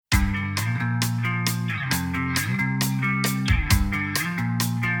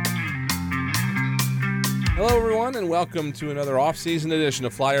Hello, everyone, and welcome to another off-season edition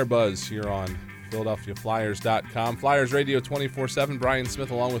of Flyer Buzz here on PhiladelphiaFlyers.com. Flyers Radio 24/7. Brian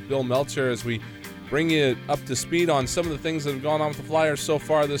Smith along with Bill Melcher as we bring you up to speed on some of the things that have gone on with the Flyers so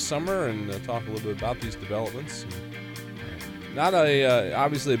far this summer and talk a little bit about these developments. Not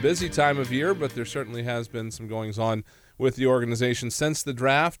obviously a busy time of year, but there certainly has been some goings-on with the organization since the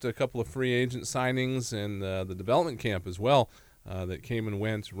draft, a couple of free agent signings, and the development camp as well. That came and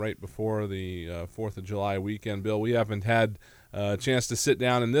went right before the 4th of July weekend. Bill, we haven't had a chance to sit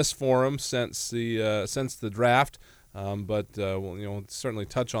down in this forum since the draft, but we'll certainly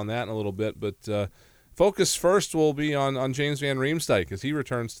touch on that in a little bit. But focus first will be on James Van Riemsdyk as he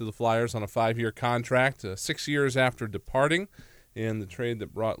returns to the Flyers on a 5-year contract, 6 years after departing in the trade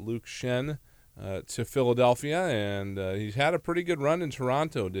that brought Luke Schenn to Philadelphia, and he's had a pretty good run in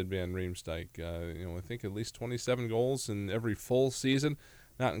Toronto, did Van Riemsdyk. I think at least 27 goals in every full season,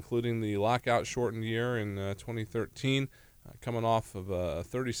 not including the lockout-shortened year in 2013, coming off of a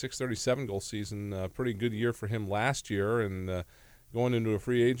 36-37 goal season. Pretty good year for him last year, and going into a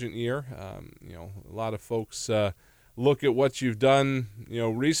free agent year. A lot of folks look at what you've done,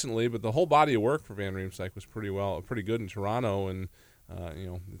 recently, but the whole body of work for Van Riemsdyk was pretty good in Toronto, and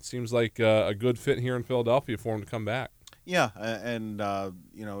it seems like a good fit here in Philadelphia for him to come back. Yeah, and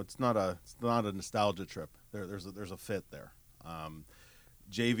it's not a nostalgia trip. There's a fit there.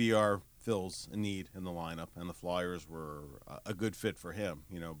 JVR fills a need in the lineup, and the Flyers were a good fit for him.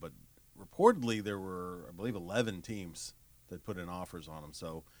 But reportedly there were, I believe, 11 teams that put in offers on him,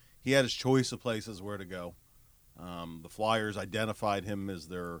 so he had his choice of places where to go. The Flyers identified him as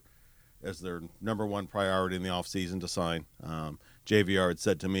their number one priority in the offseason to sign. JVR had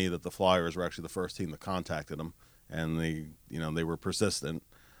said to me that the Flyers were actually the first team that contacted him, and they were persistent.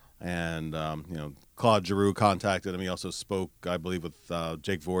 And Claude Giroux contacted him. He also spoke, I believe, with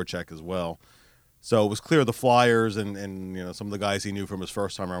Jake Voracek as well. So it was clear the Flyers and some of the guys he knew from his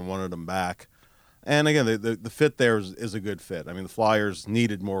first time around wanted him back. And again, the fit there is a good fit. I mean, the Flyers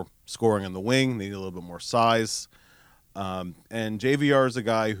needed more scoring on the wing, needed a little bit more size. And JVR is a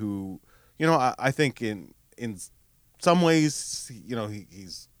guy who, I think in some ways,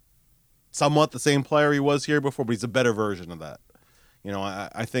 he's somewhat the same player he was here before, but he's a better version of that.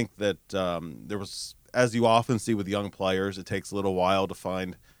 I think that there was, as you often see with young players, it takes a little while to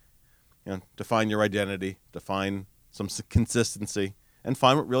find your identity, to find some consistency, and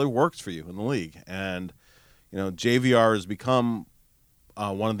find what really works for you in the league. And JVR has become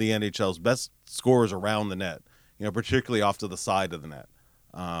one of the NHL's best scorers around the net. Particularly off to the side of the net.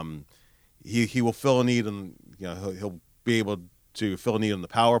 He will fill a need, and he'll be able to fill a need in the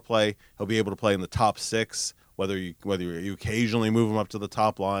power play. He'll be able to play in the top six, whether you occasionally move him up to the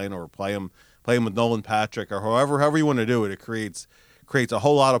top line or play him with Nolan Patrick or however you want to do it. It creates a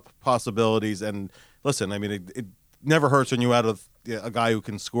whole lot of possibilities. And listen, I mean, it never hurts when you add a guy who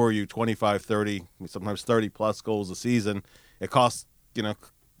can score you 25, 30, sometimes 30 plus goals a season. It costs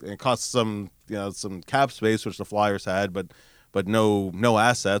some cap space, which the Flyers had, but no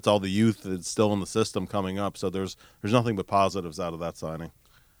assets. All the youth is still in the system coming up, so there's nothing but positives out of that signing.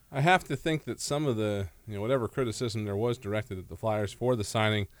 I have to think that some of the whatever criticism there was directed at the Flyers for the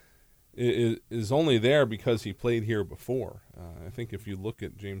signing is only there because he played here before. I think if you look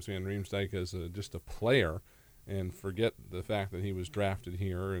at James Van Riemsdyk as just a player and forget the fact that he was drafted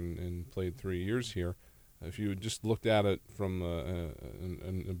here and played 3 years here, if you just looked at it from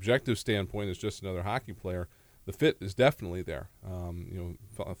an objective standpoint as just another hockey player, the fit is definitely there.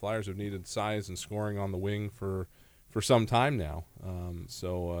 Flyers have needed size and scoring on the wing for some time now.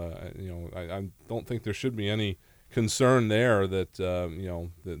 I don't think there should be any concern there that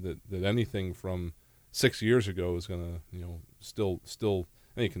that anything from 6 years ago is going to still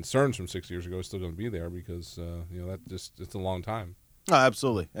any concerns from 6 years ago is still going to be there because it's a long time. Oh,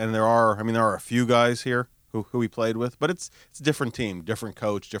 absolutely, and there are a few guys here who he played with, but it's a different team, different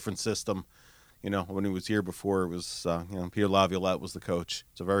coach, different system. When he was here before, it was Pierre Laviolette was the coach.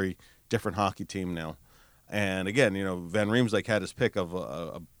 It's a very different hockey team now, and again, Van Riemsdyk had his pick of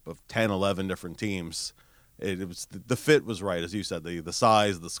 10, 11 different teams. It was the fit was right, as you said, the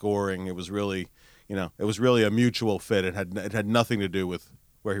size, the scoring. It was really a mutual fit. It had nothing to do with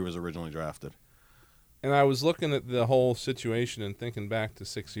where he was originally drafted. And I was looking at the whole situation and thinking back to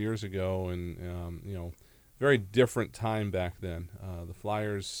 6 years ago, and very different time back then. The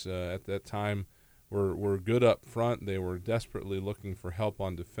Flyers at that time were good up front. They were desperately looking for help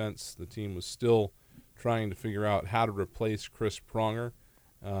on defense. The team was still trying to figure out how to replace Chris Pronger.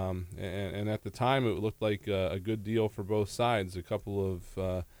 And at the time, it looked like a good deal for both sides. A couple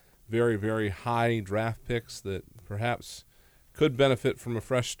of very, very high draft picks that perhaps could benefit from a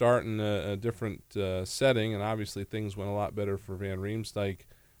fresh start in a different setting. And obviously things went a lot better for Van Riemsdyk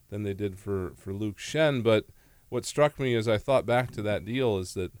than they did for Luke Schenn. But what struck me as I thought back to that deal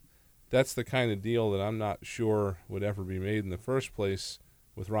is that that's the kind of deal that I'm not sure would ever be made in the first place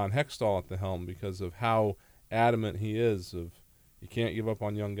with Ron Hextall at the helm, because of how adamant he is of you can't give up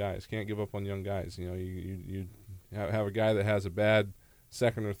on young guys, You know, you have a guy that has a bad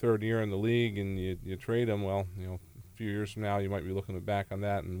second or third year in the league and you trade him. Well, you know, a few years from now you might be looking back on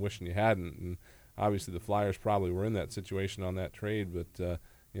that and wishing you hadn't. And obviously the Flyers probably were in that situation on that trade, but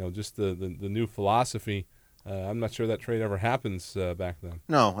you know, just the new philosophy. I'm not sure that trade ever happens back then.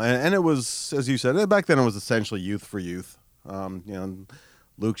 No, and it was, as you said, back then it was essentially youth for youth. You know,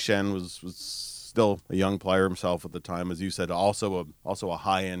 Luke Schenn was still a young player himself at the time, as you said, also a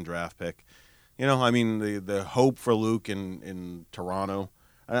high-end draft pick. You know, I mean, the hope for Luke in Toronto.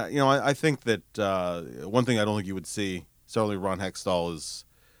 You know, I think that one thing I don't think you would see, certainly Ron Hextall, is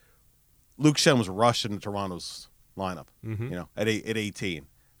Luke Schenn was rushed into Toronto's lineup. Mm-hmm. You know, at 18,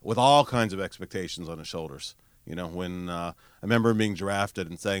 with all kinds of expectations on his shoulders. You know, when I remember him being drafted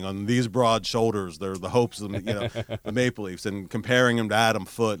and saying, on these broad shoulders, they're the hopes of the Maple Leafs, and comparing him to Adam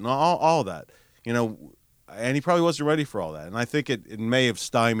Foote and all that. You know, and he probably wasn't ready for all that. And I think it may have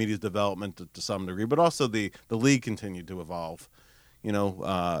stymied his development to some degree, but also the league continued to evolve. You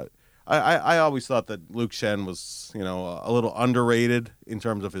know, I always thought that Luke Schenn was, you know, a little underrated in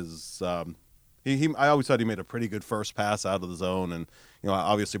terms of his I always thought he made a pretty good first pass out of the zone, and you know,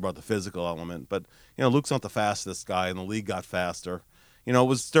 obviously brought the physical element. But you know, Luke's not the fastest guy, and the league got faster. You know, it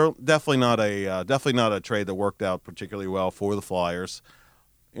was definitely not a trade that worked out particularly well for the Flyers.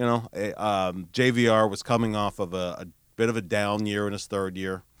 You know, JVR was coming off of a bit of a down year in his third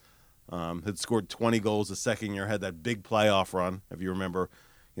year. Had scored 20 goals the second year, had that big playoff run, if you remember.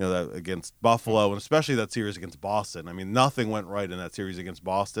 You know, that against Buffalo, and especially that series against Boston. I mean, nothing went right in that series against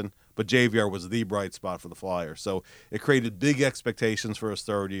Boston, but JVR was the bright spot for the Flyers. So it created big expectations for his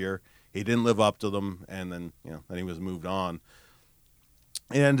third year. He didn't live up to them, and then then he was moved on.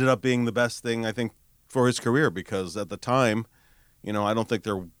 It ended up being the best thing, I think, for his career, because at the time, you know, I don't think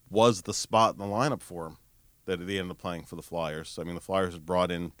there was the spot in the lineup for him that he ended up playing for the Flyers. I mean, the Flyers had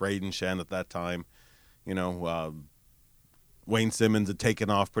brought in Braden Schenn at that time. You know, Wayne Simmons had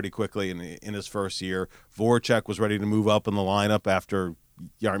taken off pretty quickly in his first year. Voracek was ready to move up in the lineup after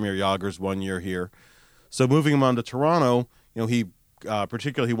Jaromir Jagr's 1 year here. So moving him on to Toronto, you know, he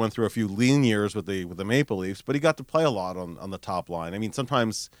particularly he went through a few lean years with the Maple Leafs, but he got to play a lot on the top line. I mean,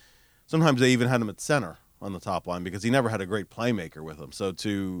 sometimes they even had him at center on the top line because he never had a great playmaker with him. So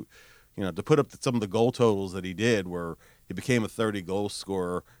to put up some of the goal totals that he did, where he became a 30-goal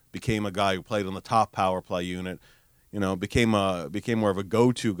scorer, became a guy who played on the top power play unit, you know, became more of a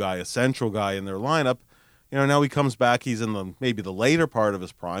go-to guy, a central guy in their lineup. You know, now he comes back. He's in maybe the later part of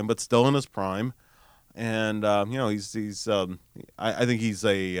his prime, but still in his prime. And you know, I think he's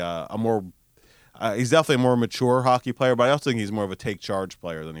he's definitely a more mature hockey player, but I also think he's more of a take charge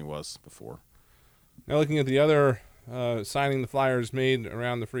player than he was before. Now looking at the other signing the Flyers made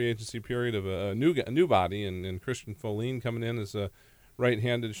around the free agency period of a new body, and Christian Folin coming in as a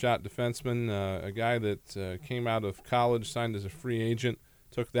right-handed shot defenseman, a guy that came out of college, signed as a free agent,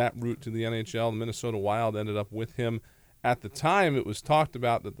 took that route to the NHL. The Minnesota Wild ended up with him. At the time, it was talked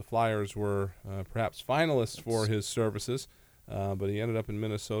about that the Flyers were perhaps finalists for his services, but he ended up in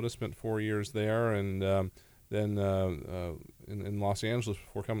Minnesota, spent 4 years there, and then in Los Angeles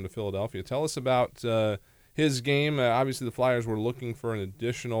before coming to Philadelphia. Tell us about his game. Obviously, the Flyers were looking for an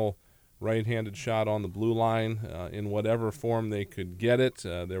additional right-handed shot on the blue line in whatever form they could get it.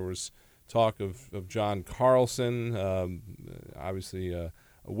 There was talk of John Carlson, obviously a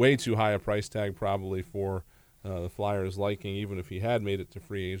way too high a price tag probably for the Flyers' liking, even if he had made it to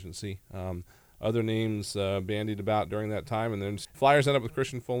free agency. Other names bandied about during that time, and then Flyers end up with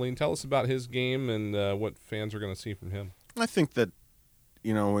Christian Folin. Tell us about his game and what fans are going to see from him. I think that,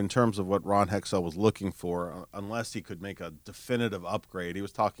 you know, in terms of what Ron Hextall was looking for, unless he could make a definitive upgrade, he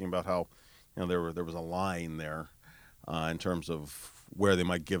was talking about how, you know, there was a line there in terms of where they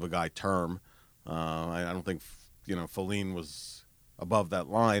might give a guy term. I don't think, you know, Folin was above that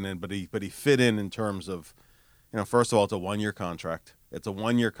line, but he fit in terms of, you know, first of all, it's a 1-year contract. It's a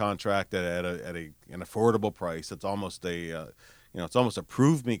 1-year contract at an affordable price. It's almost a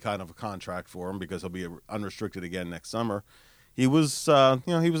prove me kind of a contract for him because he'll be unrestricted again next summer. He was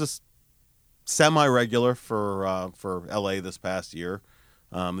he was a semi-regular for LA this past year.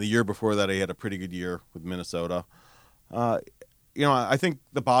 The year before that, he had a pretty good year with Minnesota. You know, I think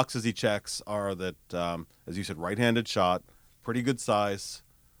the boxes he checks are that, as you said, right-handed shot, pretty good size,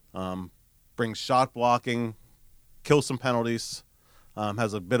 brings shot blocking kills some penalties,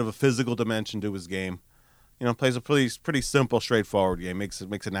 has a bit of a physical dimension to his game. Plays a pretty simple, straightforward game. Makes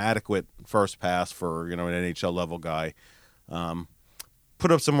an adequate first pass for an NHL level guy.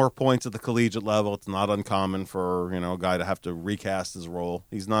 Put up some more points at the collegiate level. It's not uncommon for a guy to have to recast his role.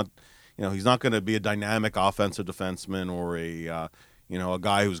 He's not going to be a dynamic offensive defenseman or a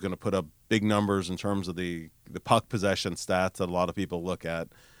guy who's going to put up big numbers in terms of the puck possession stats that a lot of people look at.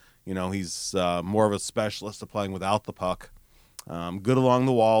 He's more of a specialist of playing without the puck. Good along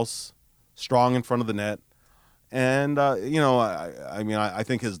the walls, strong in front of the net. And, I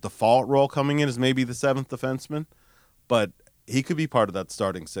think his default role coming in is maybe the seventh defenseman, but he could be part of that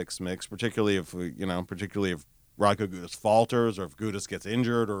starting six mix, particularly if Radko Gudas falters or if Gudas gets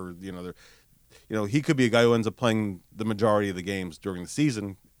injured or, he could be a guy who ends up playing the majority of the games during the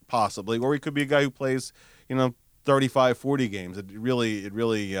season, possibly, or he could be a guy who plays, 35, 40 games. It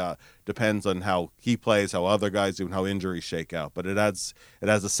really depends on how he plays, how other guys do, and how injuries shake out. But it has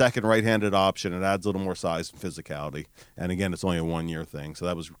a second right-handed option. It adds a little more size and physicality. And again, it's only a 1-year thing. So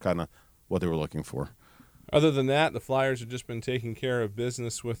that was kind of what they were looking for. Other than that, the Flyers have just been taking care of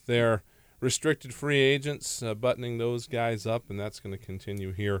business with their restricted free agents, buttoning those guys up, and that's going to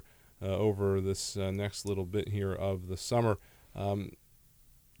continue here over this next little bit here of the summer.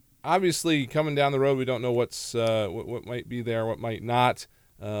 Obviously, coming down the road, we don't know what might be there, what might not.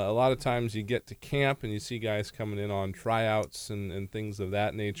 A lot of times you get to camp and you see guys coming in on tryouts and things of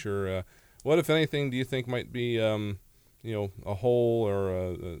that nature. What, if anything, do you think might be a hole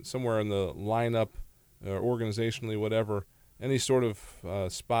or somewhere in the lineup or organizationally, whatever, any sort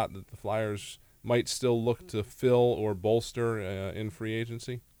of spot that the Flyers might still look to fill or bolster in free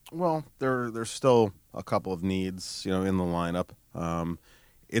agency? Well, there's still a couple of needs, in the lineup.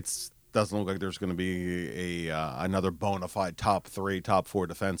 It doesn't look like there's going to be another bona fide top 3, top 4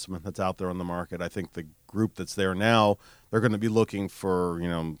 defenseman that's out there on the market. I think the group that's there now, they're going to be looking for,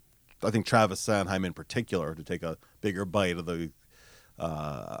 I think Travis Sanheim in particular to take a bigger bite of the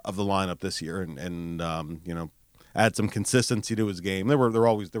lineup this year and add some consistency to his game. There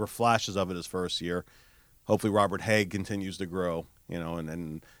were flashes of it his first year. Hopefully Robert Haig continues to grow,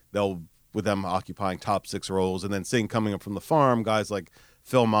 and they'll, with them occupying top 6 roles, and then seeing coming up from the farm guys like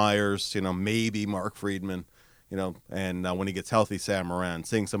Phil Myers, maybe Mark Friedman, and when he gets healthy, Sam Moran,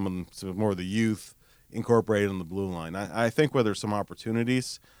 seeing some more of the youth incorporated in the blue line. I think where there's some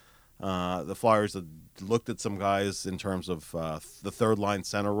opportunities, the Flyers have looked at some guys in terms of the third line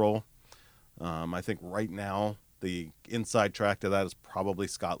center role. I think right now the inside track to that is probably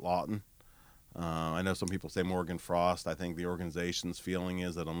Scott Lawton. I know some people say Morgan Frost. I think the organization's feeling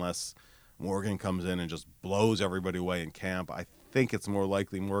is that unless Morgan comes in and just blows everybody away in camp, I think it's more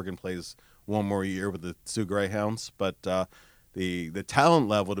likely Morgan plays one more year with the Sioux Greyhounds. But the talent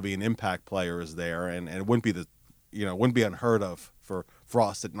level to be an impact player is there, and it wouldn't be unheard of for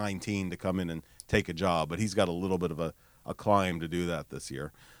Frost at 19 to come in and take a job. But he's got a little bit of a climb to do that this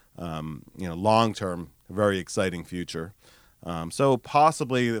year. Long term, very exciting future. So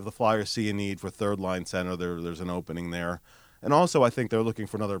possibly if the Flyers see a need for third line center, there's an opening there. And also I think they're looking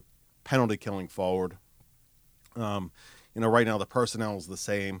for another penalty killing forward. Right now the personnel is the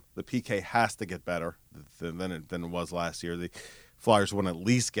same. The PK has to get better than it was last year. The Flyers want to at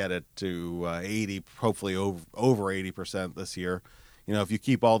least get it to 80, hopefully over 80% this year. If you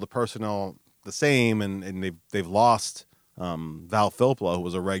keep all the personnel the same, and they've lost Val Filppula, who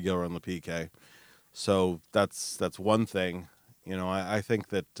was a regular on the PK. So that's one thing. I think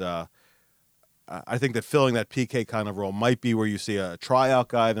that filling that PK kind of role might be where you see a tryout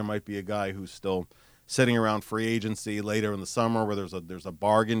guy. There might be a guy who's still sitting around free agency later in the summer where there's a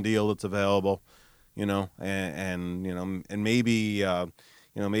bargain deal that's available, and maybe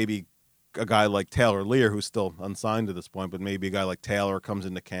maybe a guy like Taylor Lear, who's still unsigned to this point, but maybe a guy like Taylor comes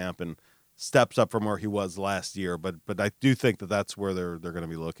into camp and steps up from where he was last year. But I do think that that's where they're going to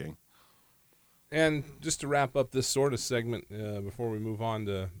be looking. And just to wrap up this sort of segment before we move on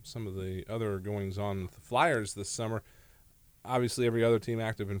to some of the other goings-on with the Flyers this summer, obviously every other team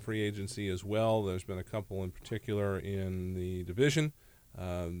active in free agency as well. There's been a couple in particular in the division.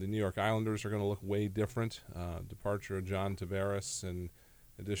 The New York Islanders are going to look way different. Departure of John Tavares and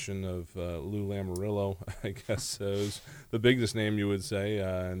addition of Lou Lamoriello, I guess, is the biggest name you would say.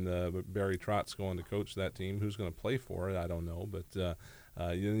 And Barry Trotz going to coach that team. Who's going to play for it, I don't know. But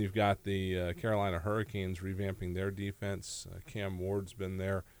then you've got the Carolina Hurricanes revamping their defense. Cam Ward's been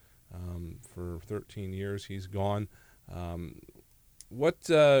there for 13 years. He's gone. What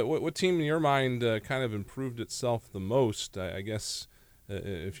team in your mind kind of improved itself the most? I guess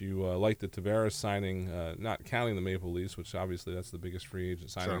if you like the Tavares signing, not counting the Maple Leafs, which obviously that's the biggest free agent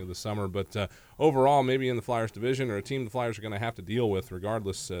signing of the summer, but overall, maybe in the Flyers division or a team the Flyers are going to have to deal with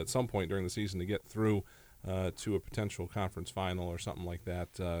regardless at some point during the season to get through to a potential conference final or something like that.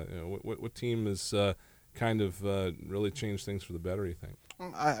 What team has kind of really changed things for the better, you think?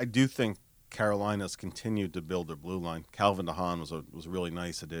 I do think Carolina's continued to build their blue line. Calvin DeHaan was a really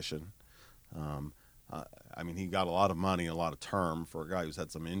nice addition. I mean, he got a lot of money, a lot of term for a guy who's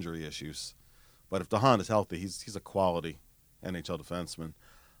had some injury issues. But if DeHaan is healthy, he's a quality NHL defenseman.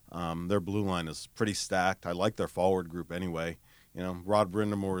 Their blue line is pretty stacked. I like their forward group anyway. You know, Rod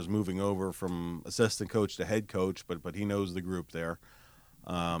Brindamore is moving over from assistant coach to head coach, but he knows the group there.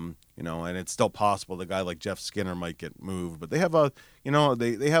 You know, and it's still possible the guy like Jeff Skinner might get moved. But they have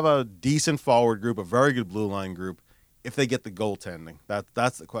they have a decent forward group, a very good blue line group. If they get the goaltending,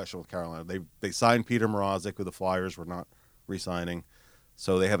 that's the question with Carolina. They signed Peter Mrazek, who the Flyers were not re-signing,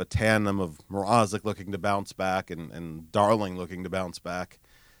 so they have a tandem of Mrazek looking to bounce back and Darling looking to bounce back.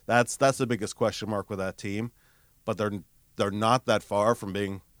 That's the biggest question mark with that team, but they're not that far from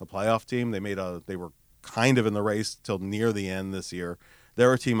being a playoff team. They were kind of in the race till near the end this year.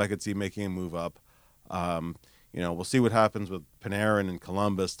 They're a team I could see making a move up. You know, we'll see what happens with Panarin and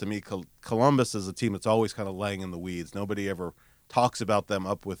Columbus. To me, Columbus is a team that's always kind of laying in the weeds. Nobody ever talks about them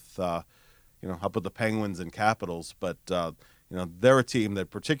up with the Penguins and Capitals. But, they're a team that,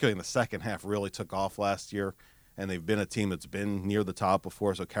 particularly in the second half, really took off last year. And they've been a team that's been near the top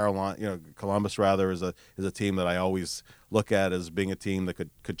before. So Columbus rather is a team that I always look at as being a team that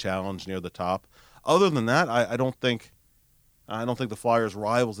could challenge near the top. Other than that, I don't think the Flyers'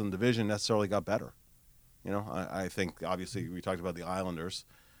 rivals in the division necessarily got better. You know, I think obviously we talked about the Islanders.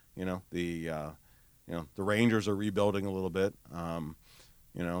 You know, the Rangers are rebuilding a little bit. The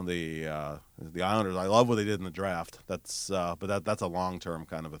Islanders. I love what they did in the draft. That's a long-term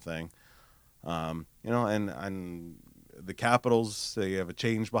kind of a thing. And the Capitals, they have a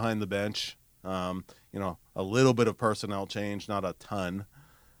change behind the bench. A little bit of personnel change, not a ton.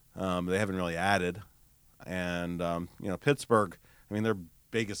 They haven't really added. And Pittsburgh. I mean, their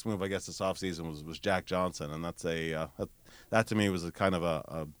biggest move, I guess, this offseason was Jack Johnson, and that's that to me was a kind of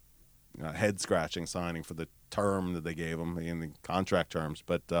a head-scratching signing for the term that they gave him in the contract terms.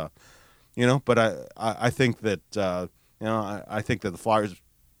 But I think that I think that the Flyers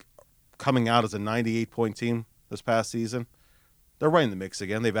coming out as a 98-point team this past season, they're right in the mix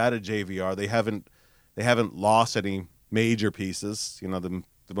again. They've added JVR. They haven't lost any major pieces. You know, the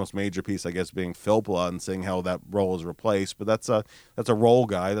most major piece, I guess, being Philpla and seeing how that role is replaced. But that's a role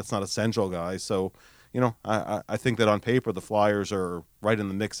guy. That's not a central guy. So, I think that on paper the Flyers are right in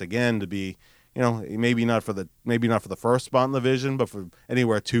the mix again to be, maybe not for the first spot in the division, but for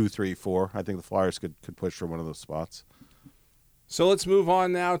anywhere 2, 3, 4. I think the Flyers could push for one of those spots. So let's move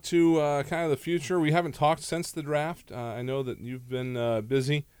on now to kind of the future. We haven't talked since the draft. I know that you've been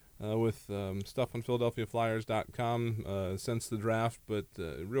busy with stuff on PhiladelphiaFlyers.com since the draft. But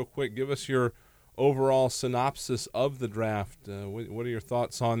real quick, give us your overall synopsis of the draft. What are your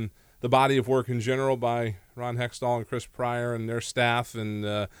thoughts on the body of work in general by Ron Hextall and Chris Pryor and their staff,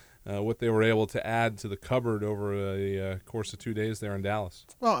 and what they were able to add to the cupboard over a course of 2 days there in Dallas?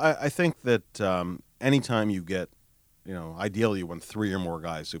 Well, I think that anytime you get, ideally you want 3 or more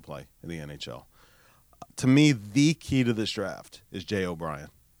guys who play in the NHL. To me, the key to this draft is Jay O'Brien.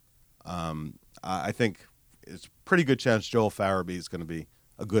 I think it's a pretty good chance Joel Farabee is going to be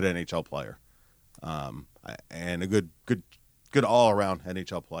a good NHL player, and a good all-around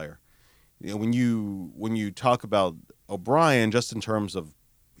NHL player. When you talk about O'Brien, just in terms of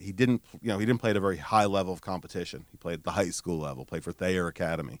he didn't play at a very high level of competition. He played at the high school level, played for Thayer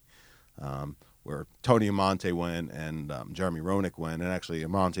Academy, where Tony Amonte went and Jeremy Roenick went, and actually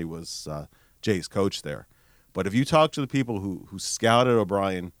Amonte was Jay's coach there. But if you talk to the people who scouted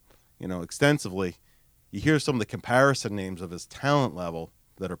O'Brien, extensively, you hear some of the comparison names of his talent level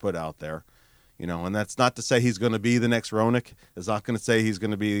that are put out there, and that's not to say he's going to be the next Roenick. It's not going to say he's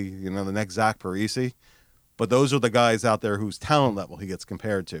going to be, the next Zach Parise, but those are the guys out there whose talent level he gets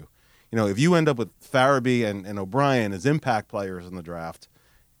compared to. If you end up with Farabee and O'Brien as impact players in the draft,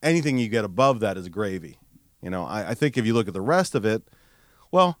 anything you get above that is gravy. I think if you look at the rest of it,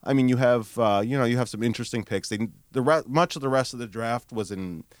 well, I mean, you have some interesting picks. Much of the rest of the draft was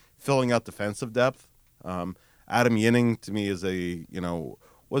in filling out defensive depth. Adam Yinning, to me, is I know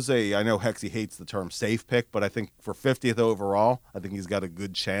Hexie hates the term safe pick, but I think for 50th overall, I think he's got a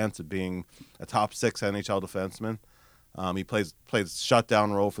good chance of being a top 6 NHL defenseman. He plays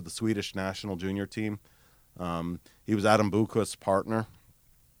shutdown role for the Swedish national junior team. He was Adam Bukust's partner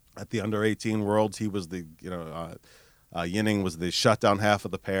at the under-18 Worlds. He was the Yinning was the shutdown half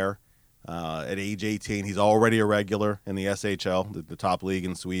of the pair. At age 18, he's already a regular in the SHL, the top league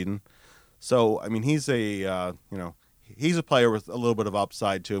in Sweden. So, I mean, he's he's a player with a little bit of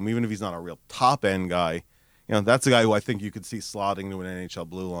upside to him, even if he's not a real top-end guy. That's a guy who I think you could see slotting to an NHL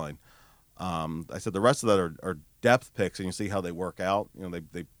blue line. I said the rest of that are depth picks, and you see how they work out.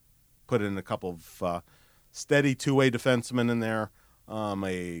 They put in a couple of steady two-way defensemen in there,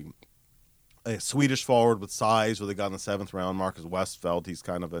 a Swedish forward with size who they got in the 7th round, Marcus Westfeld. He's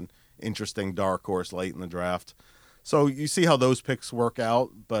kind of an interesting dark horse late in the draft. So you see how those picks work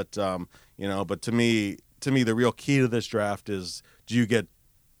out, but but to me, the real key to this draft is, do you get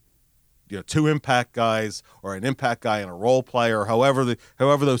two impact guys or an impact guy and a role player, however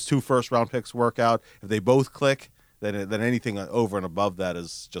those 2 first-round picks work out. If they both click, then anything over and above that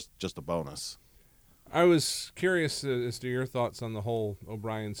is just a bonus. I was curious as to your thoughts on the whole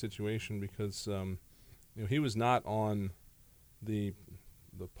O'Brien situation, because he was not on the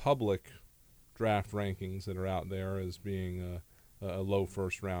public draft rankings that are out there as being a low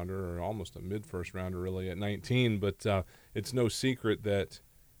first rounder, or almost a mid first rounder really at 19. But it's no secret that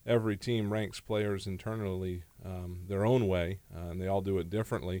every team ranks players internally their own way, and they all do it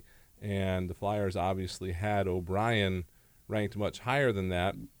differently. And the Flyers obviously had O'Brien ranked much higher than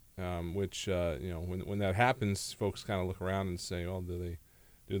that, which when that happens, folks kind of look around and say, "Well, do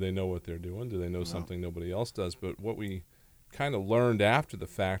they know what they're doing? Do they know something nobody else does?" But what we kind of learned after the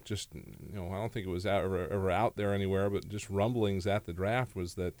fact, just I don't think it was ever out there anywhere, but just rumblings at the draft,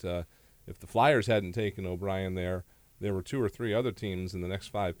 was that if the Flyers hadn't taken O'Brien there were 2 or 3 other teams in the next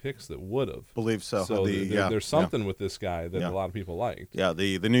 5 picks that would have. Believe so. So there's something with this guy that a lot of people liked. Yeah,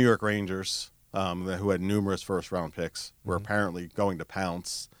 the New York Rangers, who had numerous first-round picks, were apparently going to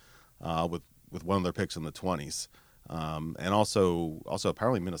pounce with one of their picks in the 20s, and also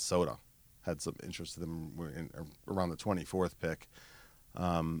apparently Minnesota had some interest in them around the 24th pick.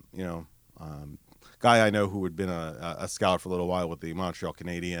 Guy I know who had been a scout for a little while with the Montreal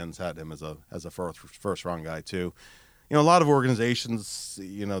Canadiens had him as a first round guy too. A lot of organizations,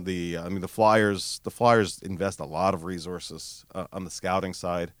 the Flyers invest a lot of resources on the scouting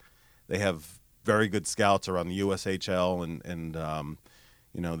side. They have very good scouts around the USHL and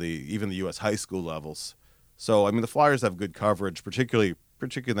even the US high school levels. So the Flyers have good coverage, particularly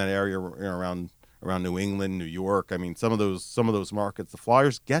in that area around New England, New York. Some of those markets the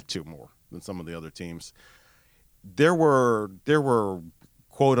Flyers get to more than some of the other teams. There were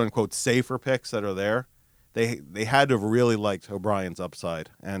quote unquote safer picks that are there. They had to have really liked O'Brien's upside.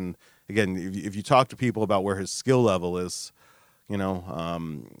 And again, if you talk to people about where his skill level is,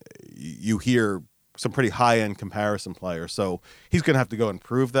 you hear some pretty high-end comparison players. So he's going to have to go and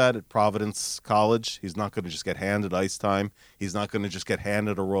prove that at Providence College. He's not going to just get handed ice time. He's not going to just get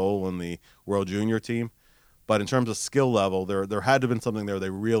handed a role in the World Junior team. But in terms of skill level, there had to have been something there they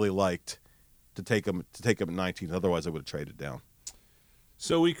really liked to take him at 19. Otherwise, I would have traded down.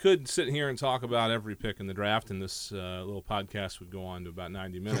 So we could sit here and talk about every pick in the draft, and this little podcast would go on to about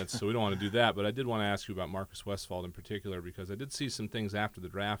 90 minutes, so we don't want to do that. But I did want to ask you about Marcus Westfeld in particular, because I did see some things after the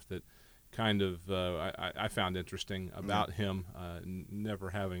draft that kind of I found interesting about him,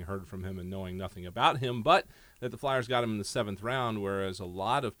 never having heard from him and knowing nothing about him, but that the Flyers got him in the 7th round, whereas a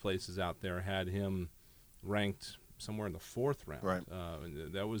lot of places out there had him ranked somewhere in the 4th round. Right.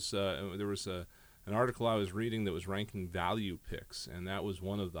 That was there was an article I was reading that was ranking value picks, and that was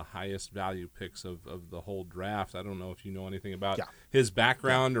one of the highest value picks of the whole draft. I don't know if you know anything about his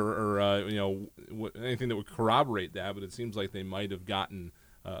background or anything that would corroborate that, but it seems like they might have gotten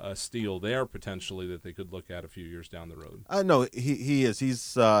a steal there potentially that they could look at a few years down the road. No, he is.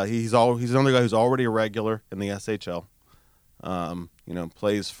 He's another guy who's already a regular in the SHL.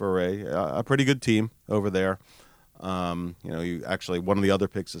 Plays for a pretty good team over there. You actually, one of the other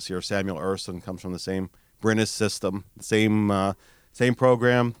picks this year, Samuel Ersson, comes from the same Brynäs system, the same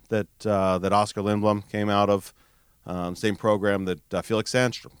program that Oscar Lindblom came out of, same program that Felix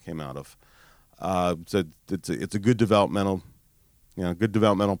Sandstrom came out of. So it's a good developmental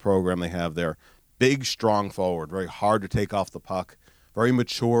program they have there. Big, strong forward, very hard to take off the puck, very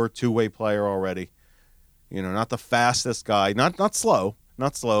mature two-way player already. Not the fastest guy, not slow,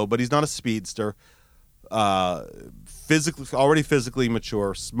 but he's not a speedster. Physically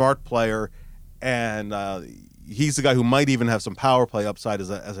mature, smart player, and he's the guy who might even have some power play upside as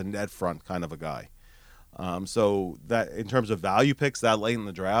a net front kind of a guy. So that in terms of value picks that late in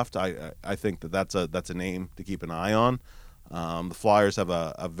the draft, I think that's a name to keep an eye on. The Flyers have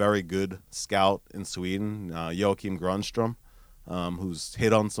a very good scout in Sweden, Joachim Grunstrom, who's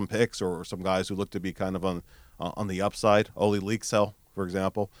hit on some picks or some guys who look to be kind of on the upside. Oli Leeksell, for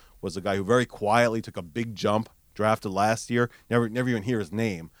example, was a guy who very quietly took a big jump drafted last year. Never even hear his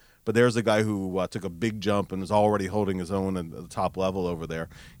name. But there's a guy who took a big jump and is already holding his own at the top level over there.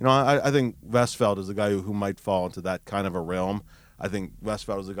 I think Westfeld is a guy who might fall into that kind of a realm. I think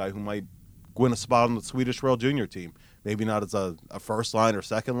Westfeld is a guy who might win a spot on the Swedish World Junior team. Maybe not as a first-line or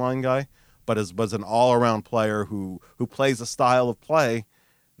second-line guy, but as an all-around player who plays a style of play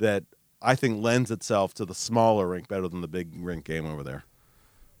that I think lends itself to the smaller rink better than the big rink game over there.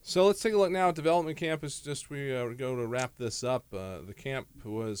 So let's take a look now at development camp. As we go to wrap this up. The camp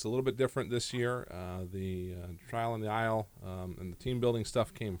was a little bit different this year. The trial on the aisle and the team building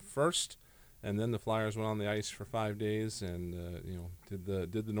stuff came first, and then the Flyers went on the ice for 5 days and did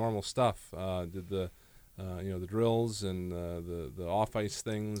the normal stuff. Did the drills and the off ice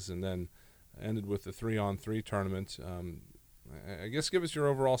things, and then ended with the 3-on-3 tournament. I guess give us your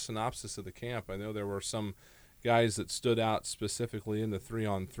overall synopsis of the camp. I know there were some guys that stood out specifically in the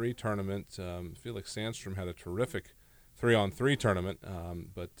 3-on-3 tournament. Felix Sandstrom had a terrific 3-on-3 tournament,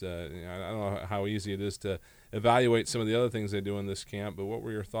 but I don't know how easy it is to evaluate some of the other things they do in this camp. But what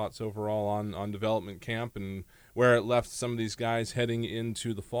were your thoughts overall on development camp and where it left some of these guys heading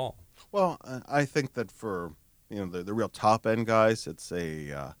into the fall? Well, I think that for the real top end guys, it's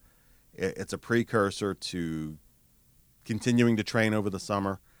a precursor to continuing to train over the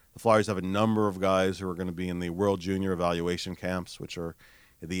summer. The Flyers have a number of guys who are going to be in the World Junior evaluation camps, which are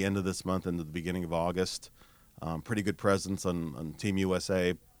at the end of this month and the beginning of August. Pretty good presence on Team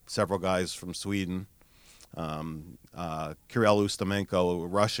USA. Several guys from Sweden. Kirill Ustamenko, a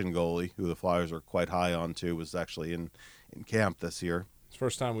Russian goalie, who the Flyers are quite high on too, was actually in camp this year. It's the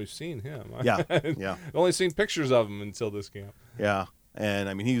first time we've seen him. Yeah. I've only seen pictures of him until this camp. Yeah. And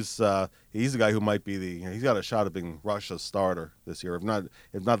I mean, he's a guy who might be he's got a shot at being Russia's starter this year, if not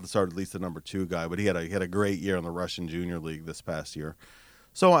the starter, at least the number 2 guy. But he had a great year in the Russian Junior League this past year.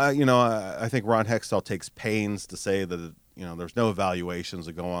 So I think Ron Hextall takes pains to say that there's no evaluations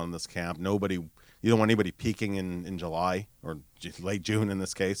that go on in this camp. You don't want anybody peaking in July or late June in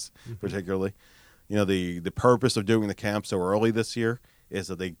this case, particularly. The purpose of doing the camp so early this year is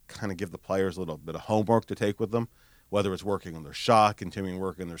that they kind of give the players a little bit of homework to take with them. Whether it's working on their shot, continuing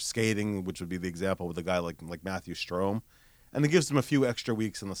work on their skating, which would be the example with a guy like Matthew Strome, and it gives them a few extra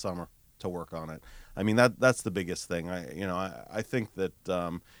weeks in the summer to work on it. I mean, that's the biggest thing. I think that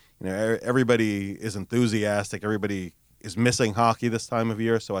everybody is enthusiastic. Everybody is missing hockey this time of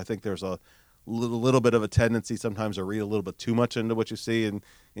year, so I think there's a little bit of a tendency sometimes to read a little bit too much into what you see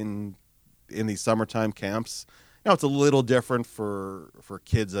in these summertime camps. It's a little different for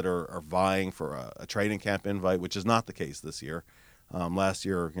kids that are vying for a training camp invite, which is not the case this year. Last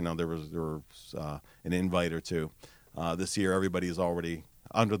year, there was an invite or two. This year, everybody is already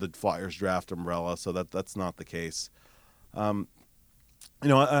under the Flyers draft umbrella, so that's not the case.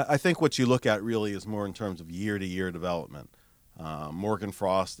 I think what you look at really is more in terms of year-to-year development. Morgan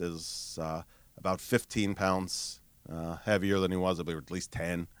Frost is about 15 pounds heavier than he was, I believe, or at least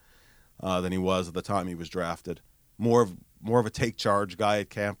 10 than he was at the time he was drafted. More of a take charge guy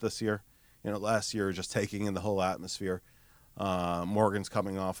at camp this year. Last year just taking in the whole atmosphere. Morgan's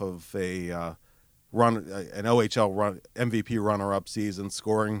coming off of an OHL MVP runner-up season,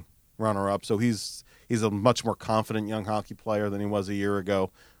 scoring runner-up. So he's a much more confident young hockey player than he was a year ago.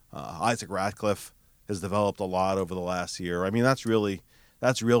 Isaac Ratcliffe has developed a lot over the last year. I mean, that's really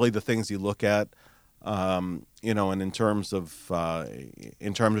the things you look at. And in terms of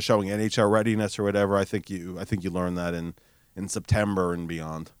showing NHL readiness or whatever, I think you learn that in September and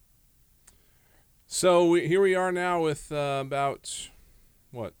beyond. So here we are now with about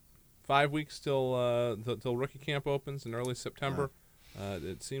 5 weeks till rookie camp opens in early September.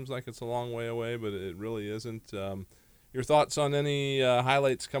 It seems like it's a long way away, but it really isn't. Your thoughts on any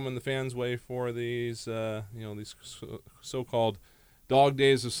highlights coming the fans' way for these these so-called dog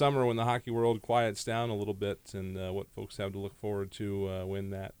days of summer when the hockey world quiets down a little bit, and what folks have to look forward to when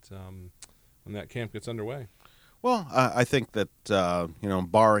that camp gets underway? Well, I think that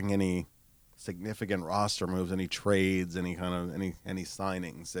barring any significant roster moves, any trades, any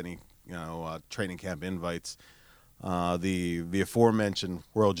signings, any training camp invites, the aforementioned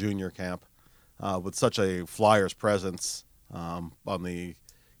World Junior Camp with such a Flyers presence on the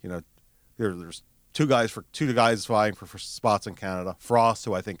there's two guys vying for spots in Canada. Frost,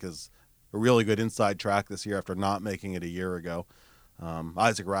 who I think is a really good inside track this year after not making it a year ago.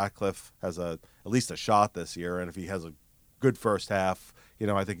 Isaac Ratcliffe has at least a shot this year, and if he has a good first half,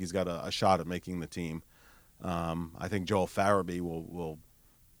 I think he's got a shot at making the team. I think Joel Farabee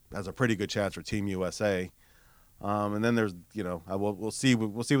has a pretty good chance for Team USA. And then there's we'll see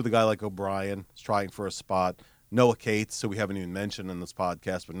with a guy like O'Brien is trying for a spot. Noah Cates, who we haven't even mentioned in this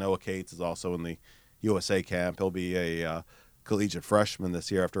podcast, but Noah Cates is also in USA camp. He'll be a collegiate freshman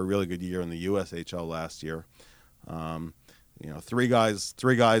this year after a really good year in the USHL last year. Three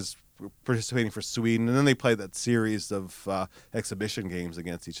guys participating for Sweden, and then they play that series of exhibition games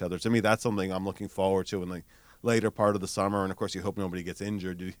against each other. To me, that's something I'm looking forward to in the later part of the summer. And of course, you hope nobody gets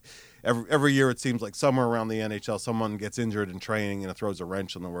injured. Every year, it seems like somewhere around the NHL, someone gets injured in training and it throws a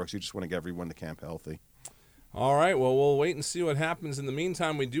wrench in the works. You just want to get everyone to camp healthy. All right, well, we'll wait and see what happens. In the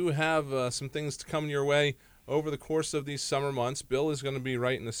meantime, we do have some things to come your way over the course of these summer months. Bill is going to be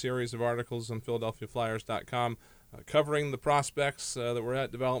writing a series of articles on PhiladelphiaFlyers.com covering the prospects that were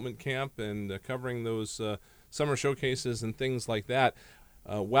at development camp and covering those summer showcases and things like that.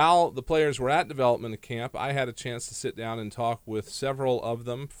 While the players were at development camp, I had a chance to sit down and talk with several of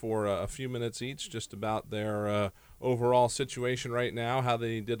them for a few minutes each just about their overall situation right now, how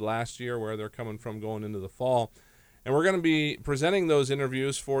they did last year, where they're coming from going into the fall. And we're going to be presenting those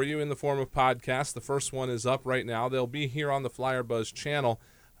interviews for you in the form of podcasts. The first one is up right now. They'll be here on the Flyer Buzz channel.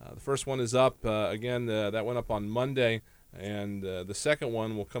 The first one is up. That went up on Monday, and the second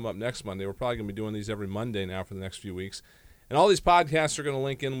one will come up next Monday. We're probably going to be doing these every Monday now for the next few weeks. And all these podcasts are going to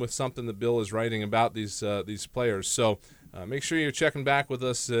link in with something that Bill is writing about these players. So make sure you're checking back with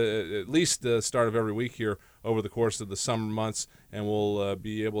us at least the start of every week here over the course of the summer months, and we'll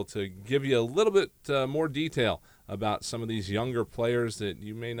be able to give you a little bit more detail about some of these younger players that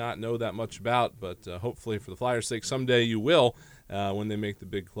you may not know that much about, but hopefully for the Flyers' sake someday you will when they make the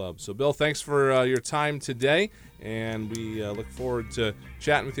big club. So, Bill, thanks for your time today, and we look forward to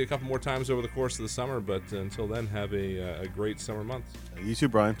chatting with you a couple more times over the course of the summer, but until then, have a great summer month. You too,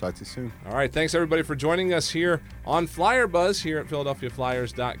 Brian. Talk to you soon. All right, thanks everybody for joining us here on Flyer Buzz here at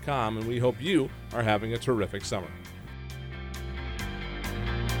PhiladelphiaFlyers.com, and we hope you are having a terrific summer.